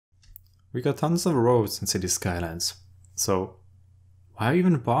We got tons of roads in City Skylines, so why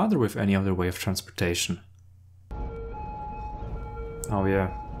even bother with any other way of transportation? Oh yeah,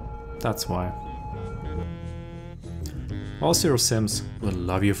 that's why. Also your Sims will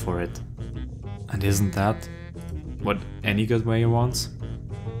love you for it. And isn't that what any good way wants?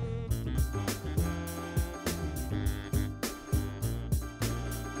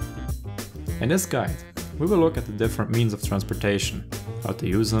 In this guide, we will look at the different means of transportation, how to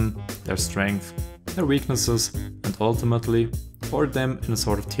use them, their strength, their weaknesses, and ultimately order them in a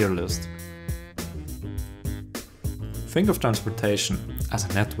sort of tier list. Think of transportation as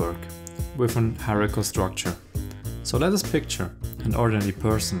a network with an hierarchical structure. So let us picture an ordinary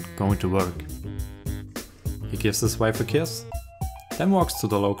person going to work. He gives his wife a kiss, then walks to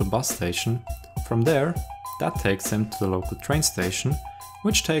the local bus station. From there, that takes him to the local train station,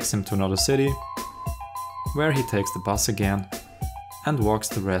 which takes him to another city, where he takes the bus again and walks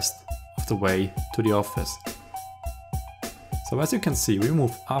the rest of the way to the office. So as you can see, we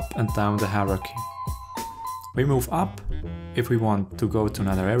move up and down the hierarchy. We move up if we want to go to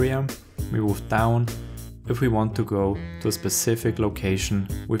another area, we move down if we want to go to a specific location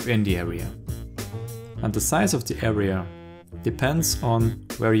within the area. And the size of the area depends on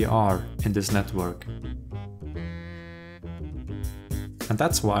where you are in this network. And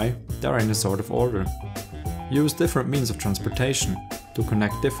that's why they are in a sort of order. Use different means of transportation to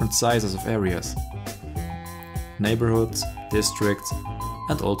connect different sizes of areas. Neighborhoods, districts,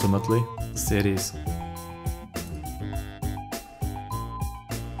 and ultimately cities.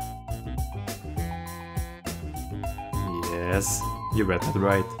 Yes, you read that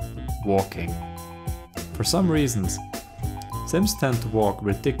right. Walking. For some reasons, Sims tend to walk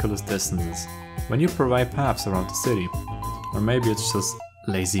ridiculous distances when you provide paths around the city. Or maybe it's just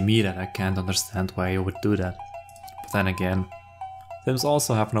lazy me that I can't understand why you would do that. But then again, Sims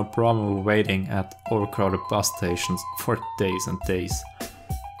also have no problem with waiting at overcrowded bus stations for days and days.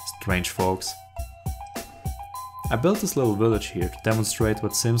 Strange folks. I built this little village here to demonstrate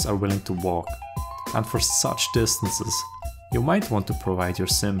what Sims are willing to walk. And for such distances, you might want to provide your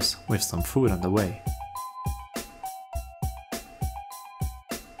Sims with some food on the way.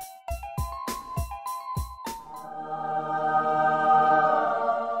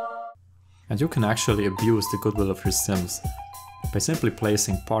 And you can actually abuse the goodwill of your Sims. By simply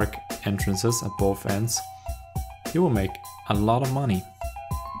placing park entrances at both ends, you will make a lot of money.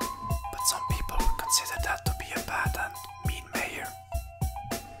 But some people would consider that to be a bad and mean mayor.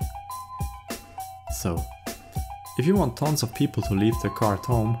 So, if you want tons of people to leave their car at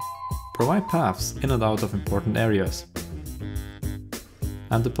home, provide paths in and out of important areas.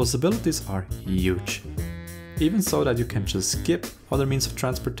 And the possibilities are huge. Even so that you can just skip other means of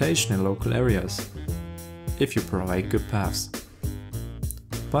transportation in local areas, if you provide good paths.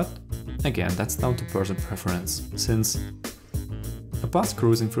 But again, that's down to person preference, since a bus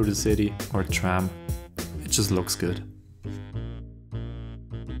cruising through the city or a tram, it just looks good.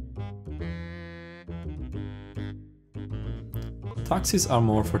 Taxis are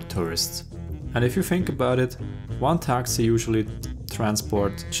more for tourists, and if you think about it, one taxi usually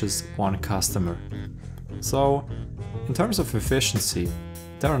transports just one customer. So, in terms of efficiency,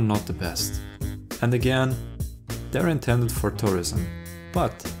 they are not the best. And again, they're intended for tourism,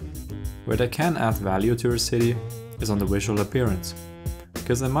 but where they can add value to your city is on the visual appearance.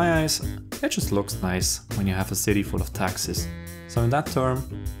 Because in my eyes, it just looks nice when you have a city full of taxis. So in that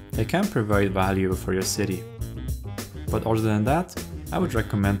term, they can provide value for your city. But other than that, I would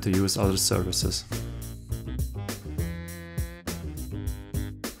recommend to use other services.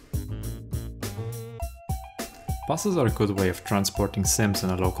 Buses are a good way of transporting Sims in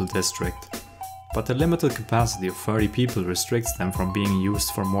a local district, but the limited capacity of 30 people restricts them from being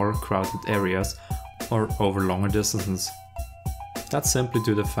used for more crowded areas or over longer distances. That's simply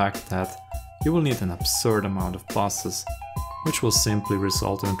due to the fact that you will need an absurd amount of buses, which will simply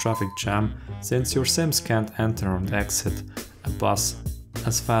result in a traffic jam since your Sims can't enter and exit a bus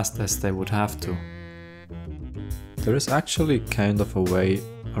as fast as they would have to. There is actually kind of a way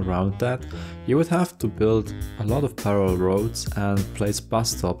around that. You would have to build a lot of parallel roads and place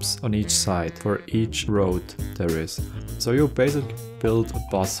bus stops on each side for each road there is. So you basically build a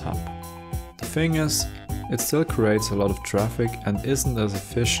bus hub. The thing is, it still creates a lot of traffic and isn't as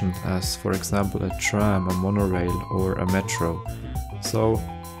efficient as, for example, a tram, a monorail or a metro. So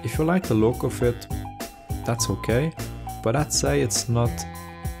if you like the look of it, that's okay, but I'd say it's not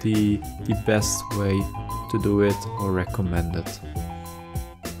the best way to do it or recommend it.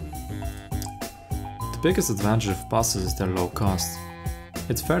 The biggest advantage of buses is their low cost.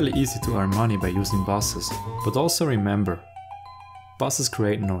 It's fairly easy to earn money by using buses, but also remember, buses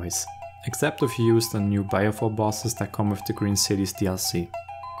create noise, except if you use the new Biofor bosses that come with the Green Cities DLC.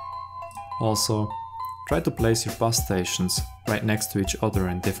 Also, try to place your bus stations right next to each other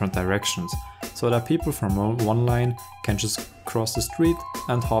in different directions, so that people from one line can just cross the street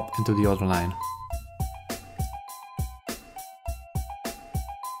and hop into the other line.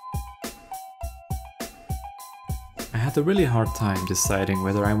 I had a really hard time deciding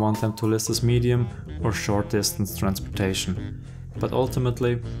whether I want them to list as medium or short distance transportation, but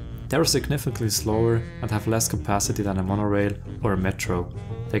ultimately they're significantly slower and have less capacity than a monorail or a metro.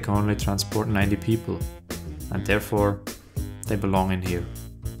 They can only transport 90 people, and therefore they belong in here.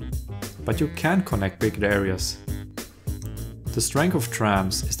 But you can connect bigger areas. The strength of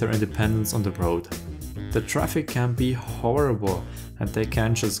trams is their independence on the road. The traffic can be horrible and they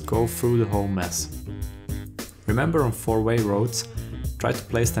can just go through the whole mess. Remember, on four-way roads, try to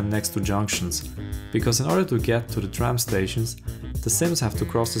place them next to junctions, because in order to get to the tram stations, the Sims have to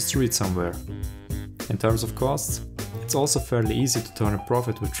cross the street somewhere. In terms of costs, it's also fairly easy to turn a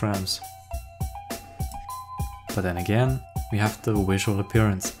profit with trams. But then again, we have the visual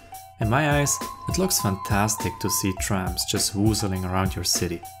appearance. In my eyes, it looks fantastic to see trams just woozling around your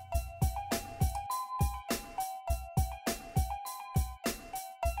city.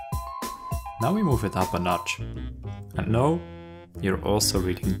 Now we move it up a notch. And no, you're also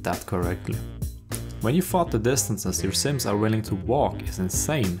reading that correctly. When you thought the distances your Sims are willing to walk is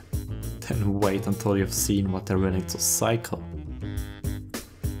insane, then wait until you've seen what they're willing to cycle.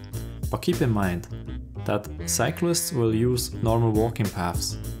 But keep in mind that cyclists will use normal walking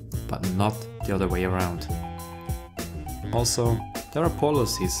paths, but not the other way around. Also, there are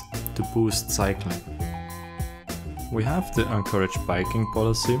policies to boost cycling. We have the encourage biking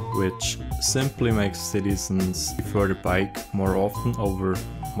policy, which simply makes citizens prefer to bike more often over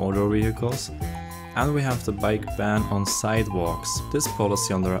motor vehicles. And we have the bike ban on sidewalks. This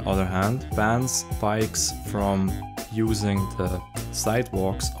policy, on the other hand, bans bikes from using the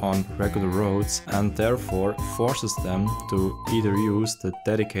sidewalks on regular roads and therefore forces them to either use the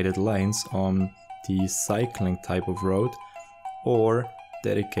dedicated lanes on the cycling type of road or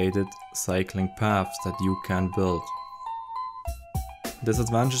dedicated cycling paths that you can build.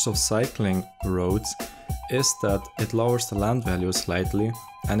 Disadvantages of cycling roads is that it lowers the land value slightly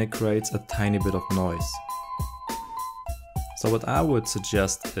and it creates a tiny bit of noise. So what I would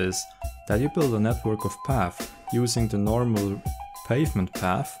suggest is that you build a network of paths using the normal pavement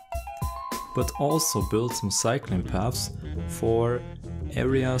path, but also build some cycling paths for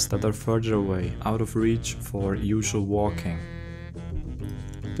areas that are further away, out of reach for usual walking.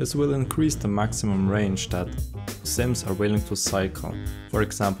 This will increase the maximum range that Sims are willing to cycle, for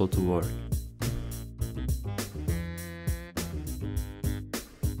example to work.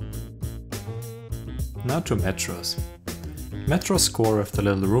 Now to metros. Metros score with the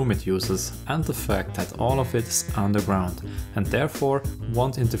little room it uses and the fact that all of it is underground and therefore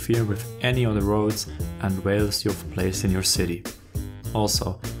won't interfere with any of the roads and rails you've placed in your city.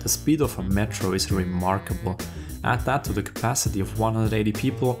 Also, the speed of a metro is remarkable. Add that to the capacity of 180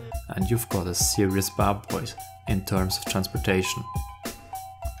 people and you've got a serious bad boy in terms of transportation.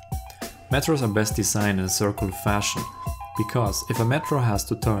 Metros are best designed in a circular fashion, because if a metro has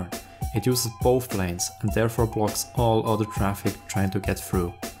to turn, it uses both lanes and therefore blocks all other traffic trying to get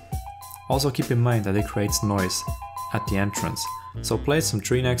through. Also keep in mind that it creates noise at the entrance, so place some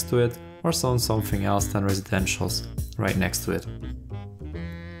tree next to it or something else than residentials right next to it.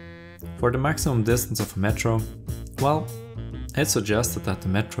 For the maximum distance of a metro, well, it's suggested that the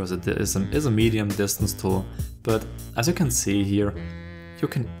metro is a medium distance tool, but as you can see here, you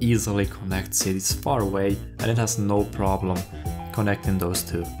can easily connect cities far away and it has no problem connecting those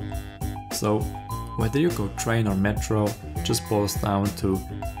two. So whether you go train or metro just boils down to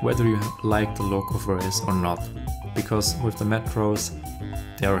whether you like the look of rails or not, because with the metros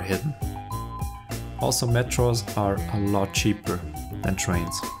they are hidden. Also, metros are a lot cheaper than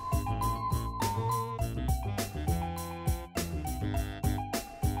trains.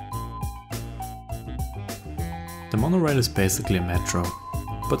 The monorail is basically a metro,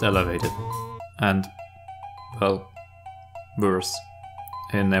 but elevated, and, well, worse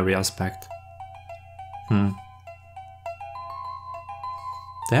in every aspect.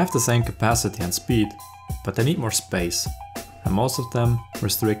 They have the same capacity and speed, but they need more space, and most of them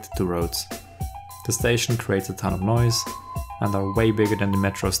restricted to roads. The station creates a ton of noise, and are way bigger than the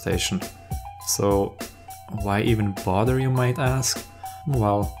metro station. So, why even bother, you might ask?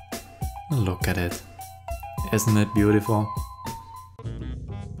 Well, look at it. Isn't it beautiful?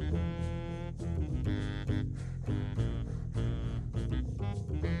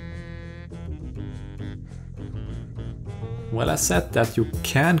 Well, I said that you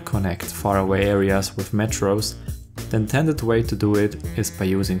can connect faraway areas with metros. The intended way to do it is by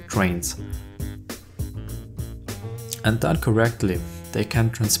using trains. And done correctly, they can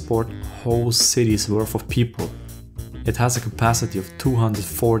transport whole cities worth of people. It has a capacity of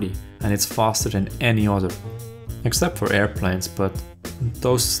 240 and it's faster than any other. Except for airplanes, but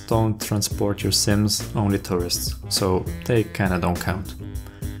those don't transport your Sims, only tourists, so they kinda don't count.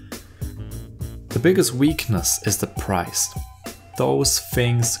 The biggest weakness is the price. Those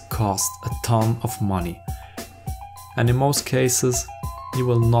things cost a ton of money. And in most cases, you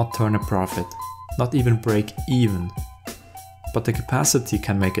will not turn a profit, not even break even. But the capacity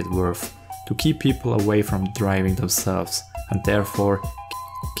can make it worth, to keep people away from driving themselves, and therefore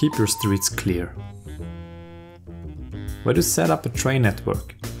keep your streets clear. Where to set up a train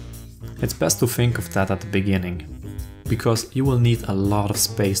network? It's best to think of that at the beginning, because you will need a lot of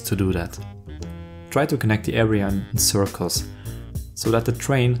space to do that. Try to connect the area in circles, so that the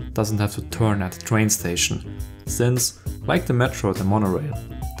train doesn't have to turn at the train station, since, like the metro or the monorail,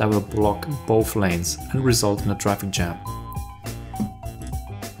 that will block both lanes and result in a traffic jam.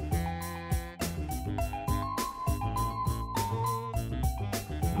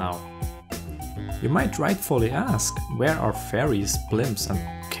 Now, you might rightfully ask, where are ferries, blimps and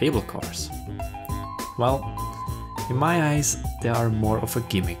cable cars? Well, in my eyes, they are more of a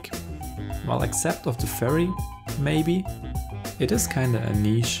gimmick. Well, except of the ferry, maybe, it is kinda a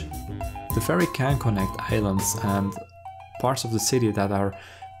niche. The ferry can connect islands and parts of the city that are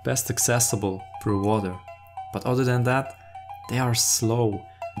best accessible through water. But other than that, they are slow.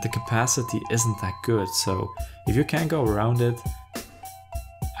 The capacity isn't that good, so if you can't go around it,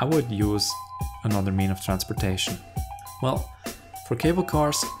 I would use another mean of transportation. Well, for cable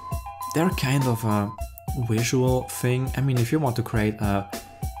cars, they're kind of a visual thing. I mean, if you want to create a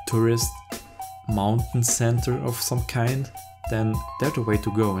tourist mountain center of some kind, then they're the way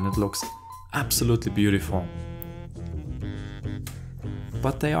to go and it looks absolutely beautiful.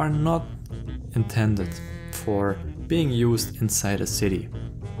 But they are not intended for being used inside a city.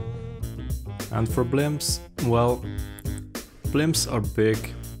 And for blimps, well, blimps are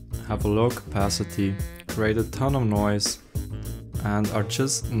big, have a low capacity, create a ton of noise, and are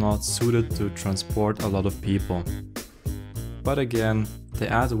just not suited to transport a lot of people. But again, they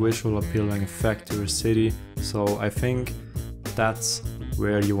add a visual appealing effect to your city, so I think that's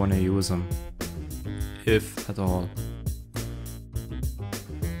where you want to use them, if at all.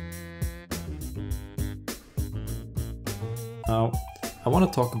 Now, I want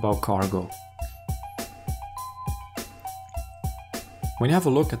to talk about cargo. When you have a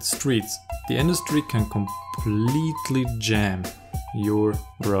look at the streets, the industry can completely jam your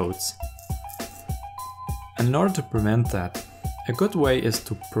roads. And in order to prevent that, a good way is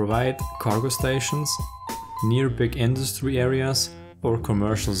to provide cargo stations near big industry areas or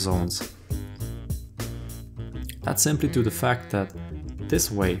commercial zones. That's simply due to the fact that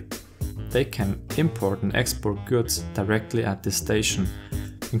this way they can import and export goods directly at this station.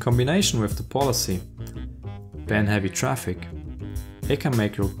 In combination with the policy ban heavy traffic, they can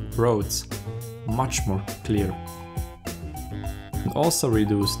make your roads much more clear and also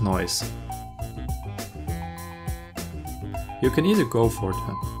reduce noise. You can either go for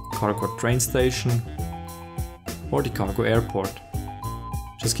the cargo train station or the cargo airport.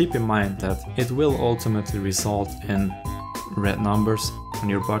 Just keep in mind that it will ultimately result in red numbers on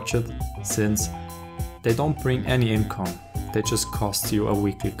your budget, since they don't bring any income, they just cost you a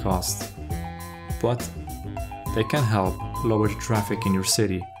weekly cost. But they can help lower the traffic in your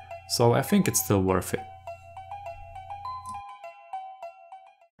city, so I think it's still worth it.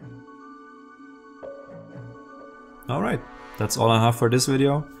 Alright, that's all I have for this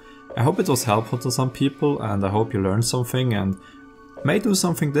video. I hope it was helpful to some people, and I hope you learned something and may do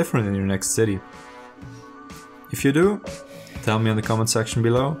something different in your next city. If you do, tell me in the comment section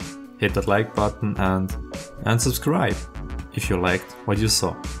below, hit that like button and subscribe if you liked what you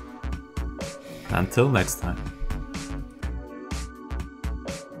saw. Until next time.